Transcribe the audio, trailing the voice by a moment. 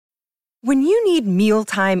When you need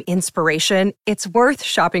mealtime inspiration, it's worth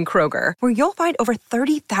shopping Kroger, where you'll find over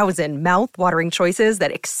 30,000 mouth-watering choices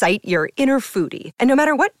that excite your inner foodie. And no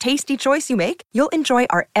matter what tasty choice you make, you'll enjoy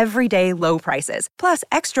our everyday low prices, plus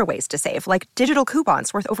extra ways to save, like digital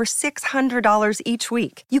coupons worth over $600 each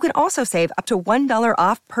week. You can also save up to $1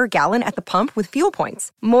 off per gallon at the pump with fuel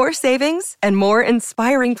points. More savings and more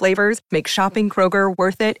inspiring flavors make shopping Kroger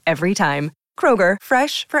worth it every time. Kroger,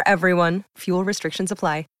 fresh for everyone. Fuel restrictions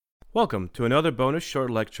apply. Welcome to another bonus short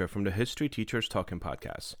lecture from the History Teachers Talking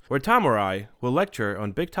Podcast, where Tom or I will lecture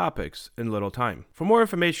on big topics in little time. For more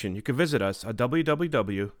information, you can visit us at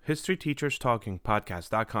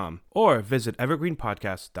www.historyteacherstalkingpodcast.com or visit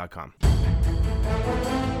evergreenpodcast.com.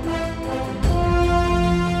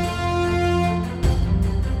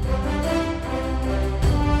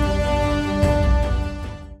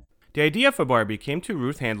 The idea for Barbie came to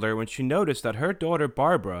Ruth Handler when she noticed that her daughter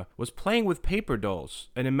Barbara was playing with paper dolls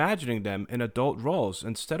and imagining them in adult roles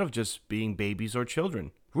instead of just being babies or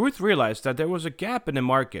children. Ruth realized that there was a gap in the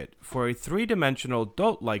market for a three-dimensional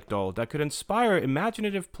adult-like doll that could inspire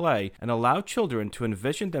imaginative play and allow children to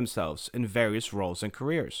envision themselves in various roles and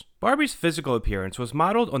careers. Barbie's physical appearance was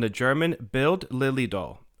modeled on the German Bild Lilly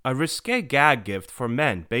doll, a risque gag gift for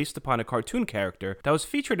men based upon a cartoon character that was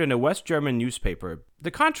featured in a West German newspaper. The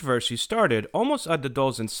controversy started almost at the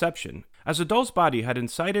doll's inception, as the doll's body had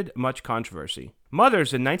incited much controversy.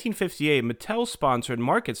 Mothers in 1958 Mattel-sponsored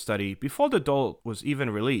market study before the doll was even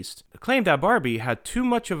released claimed that Barbie had too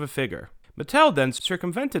much of a figure. Mattel then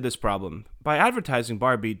circumvented this problem by advertising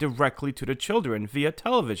Barbie directly to the children via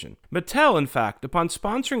television. Mattel, in fact, upon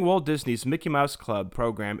sponsoring Walt Disney's Mickey Mouse Club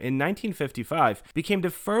program in 1955, became the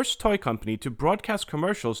first toy company to broadcast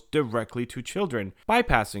commercials directly to children,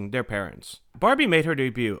 bypassing their parents. Barbie made her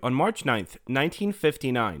debut on March 9,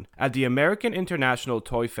 1959, at the American International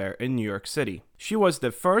Toy Fair in New York City. She was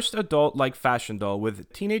the first adult-like fashion doll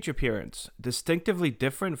with teenage appearance, distinctively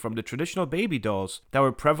different from the traditional baby dolls that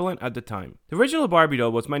were prevalent at the time. The original Barbie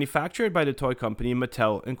doll was manufactured by the toy company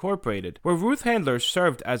Mattel Incorporated, where Ruth Handler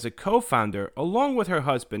served as a co-founder along with her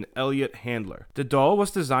husband Elliot Handler. The doll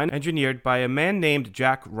was designed and engineered by a man named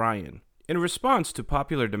Jack Ryan. In response to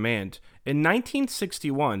popular demand, in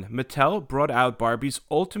 1961, Mattel brought out Barbie's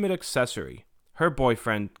ultimate accessory, her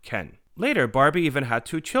boyfriend Ken. Later, Barbie even had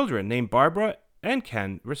two children named Barbara and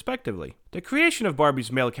Ken, respectively. The creation of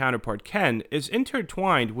Barbie's male counterpart Ken is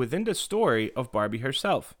intertwined within the story of Barbie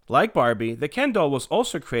herself. Like Barbie, the Ken doll was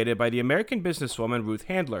also created by the American businesswoman Ruth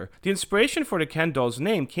Handler. The inspiration for the Ken doll's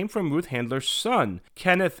name came from Ruth Handler's son,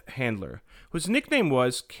 Kenneth Handler, whose nickname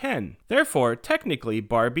was Ken. Therefore, technically,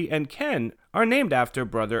 Barbie and Ken are named after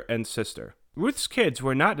brother and sister. Ruth's kids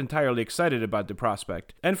were not entirely excited about the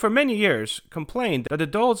prospect, and for many years complained that the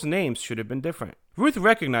dolls' names should have been different. Ruth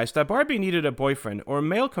recognized that Barbie needed a boyfriend or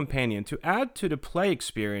male companion to add to the play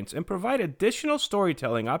experience and provide additional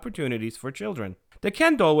storytelling opportunities for children. The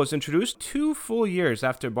Ken doll was introduced 2 full years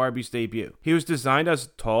after Barbie's debut. He was designed as a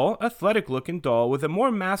tall, athletic-looking doll with a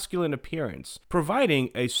more masculine appearance,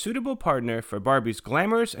 providing a suitable partner for Barbie's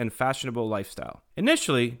glamorous and fashionable lifestyle.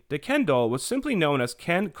 Initially, the Ken doll was simply known as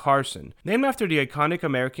Ken Carson, named after the iconic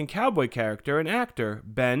American cowboy character and actor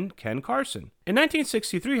Ben Ken Carson. In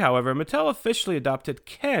 1963, however, Mattel officially adopted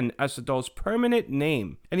Ken as the doll's permanent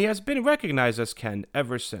name, and he has been recognized as Ken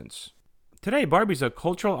ever since. Today, Barbie's a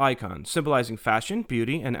cultural icon, symbolizing fashion,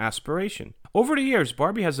 beauty, and aspiration. Over the years,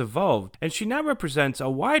 Barbie has evolved, and she now represents a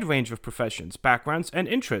wide range of professions, backgrounds, and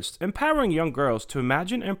interests, empowering young girls to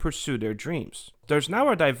imagine and pursue their dreams. There's now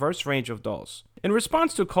a diverse range of dolls. In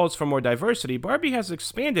response to calls for more diversity, Barbie has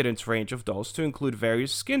expanded its range of dolls to include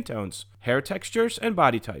various skin tones, hair textures, and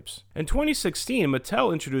body types. In 2016,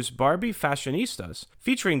 Mattel introduced Barbie Fashionistas,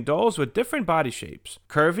 featuring dolls with different body shapes,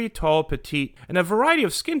 curvy, tall, petite, and a variety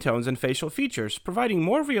of skin tones and facial features, providing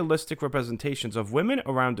more realistic representations of women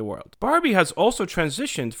around the world. Barbie has also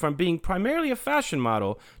transitioned from being primarily a fashion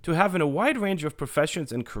model to having a wide range of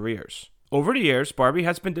professions and careers. Over the years, Barbie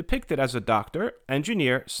has been depicted as a doctor,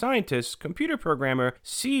 engineer, scientist, computer programmer,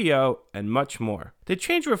 CEO, and much more. The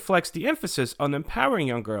change reflects the emphasis on empowering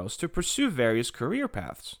young girls to pursue various career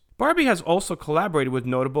paths. Barbie has also collaborated with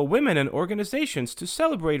notable women and organizations to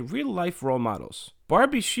celebrate real-life role models.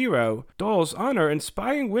 Barbie Shiro dolls honor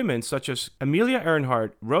inspiring women such as Amelia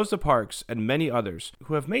Earhart, Rosa Parks, and many others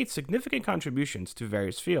who have made significant contributions to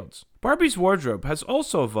various fields. Barbie's wardrobe has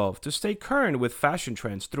also evolved to stay current with fashion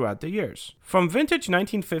trends throughout the years. From vintage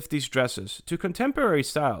 1950s dresses to contemporary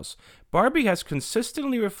styles, Barbie has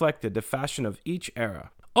consistently reflected the fashion of each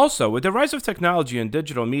era. Also, with the rise of technology and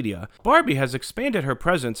digital media, Barbie has expanded her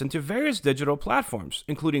presence into various digital platforms,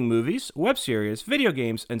 including movies, web series, video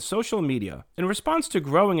games, and social media. In response to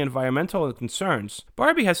growing environmental concerns,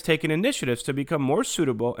 Barbie has taken initiatives to become more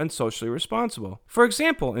suitable and socially responsible. For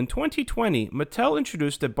example, in 2020, Mattel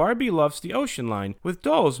introduced the Barbie Loves the Ocean line with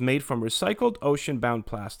dolls made from recycled ocean-bound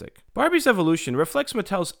plastic. Barbie's evolution reflects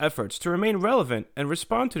Mattel's efforts to remain relevant and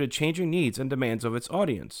respond to the changing needs and demands of its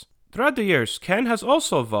audience. Throughout the years, Ken has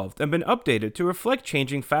also evolved and been updated to reflect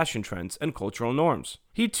changing fashion trends and cultural norms.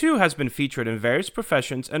 He too has been featured in various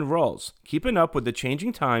professions and roles, keeping up with the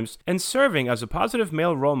changing times and serving as a positive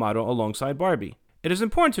male role model alongside Barbie. It is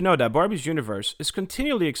important to note that Barbie's universe is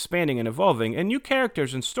continually expanding and evolving, and new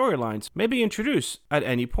characters and storylines may be introduced at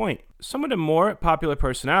any point. Some of the more popular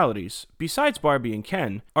personalities, besides Barbie and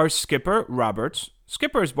Ken, are Skipper Roberts.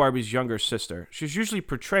 Skipper is Barbie's younger sister. She's usually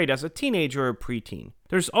portrayed as a teenager or preteen.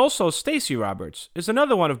 There's also Stacy Roberts, is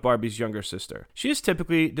another one of Barbie's younger sister. She is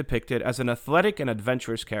typically depicted as an athletic and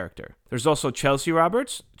adventurous character. There's also Chelsea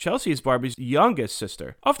Roberts. Chelsea is Barbie's youngest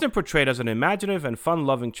sister, often portrayed as an imaginative and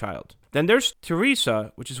fun-loving child. Then there's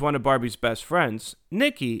Teresa, which is one of Barbie's best friends,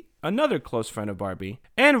 Nikki, another close friend of Barbie,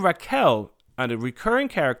 and Raquel, and a recurring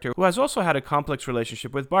character who has also had a complex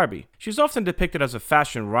relationship with Barbie. She's often depicted as a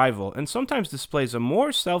fashion rival and sometimes displays a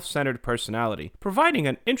more self-centered personality, providing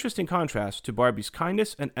an interesting contrast to Barbie's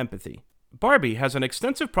kindness and empathy. Barbie has an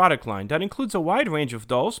extensive product line that includes a wide range of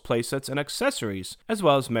dolls, playsets, and accessories, as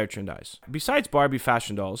well as merchandise. Besides Barbie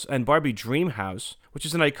fashion dolls and Barbie Dream House, which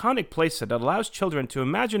is an iconic playset that allows children to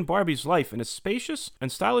imagine Barbie's life in a spacious and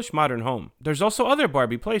stylish modern home, there's also other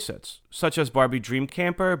Barbie playsets, such as Barbie Dream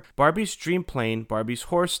Camper, Barbie's Dream Plane, Barbie's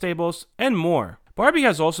Horse Stables, and more. Barbie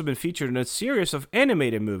has also been featured in a series of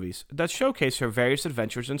animated movies that showcase her various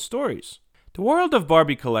adventures and stories. The world of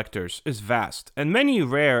Barbie collectors is vast, and many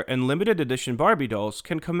rare and limited edition Barbie dolls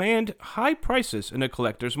can command high prices in a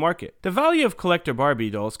collector's market. The value of collector Barbie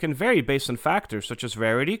dolls can vary based on factors such as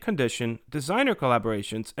rarity, condition, designer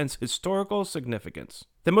collaborations, and historical significance.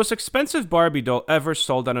 The most expensive Barbie doll ever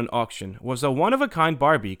sold at an auction was a one-of-a-kind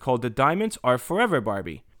Barbie called the Diamonds Are Forever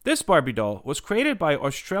Barbie. This Barbie doll was created by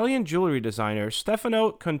Australian jewelry designer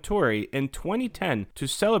Stefano Conturi in 2010 to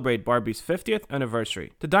celebrate Barbie's 50th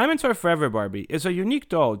anniversary. The Diamonds Are Forever Barbie is a unique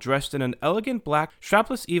doll dressed in an elegant black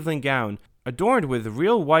strapless evening gown adorned with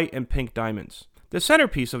real white and pink diamonds. The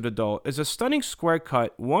centerpiece of the doll is a stunning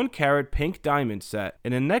square-cut 1-carat pink diamond set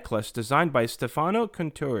in a necklace designed by Stefano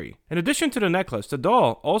Conturi. In addition to the necklace, the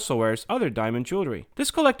doll also wears other diamond jewelry. This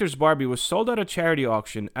collector's Barbie was sold at a charity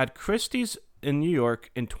auction at Christie's in New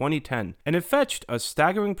York in 2010, and it fetched a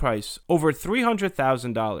staggering price, over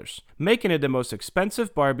 $300,000, making it the most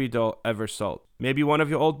expensive Barbie doll ever sold. Maybe one of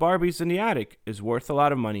your old Barbies in the attic is worth a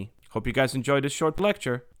lot of money. Hope you guys enjoyed this short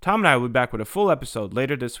lecture. Tom and I will be back with a full episode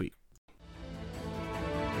later this week.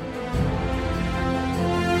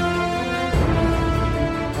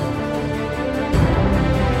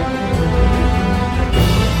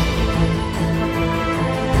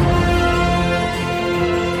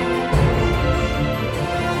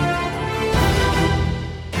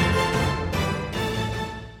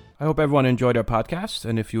 I hope everyone enjoyed our podcast,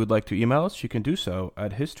 and if you would like to email us, you can do so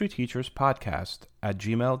at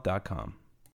historyteacherspodcast@gmail.com.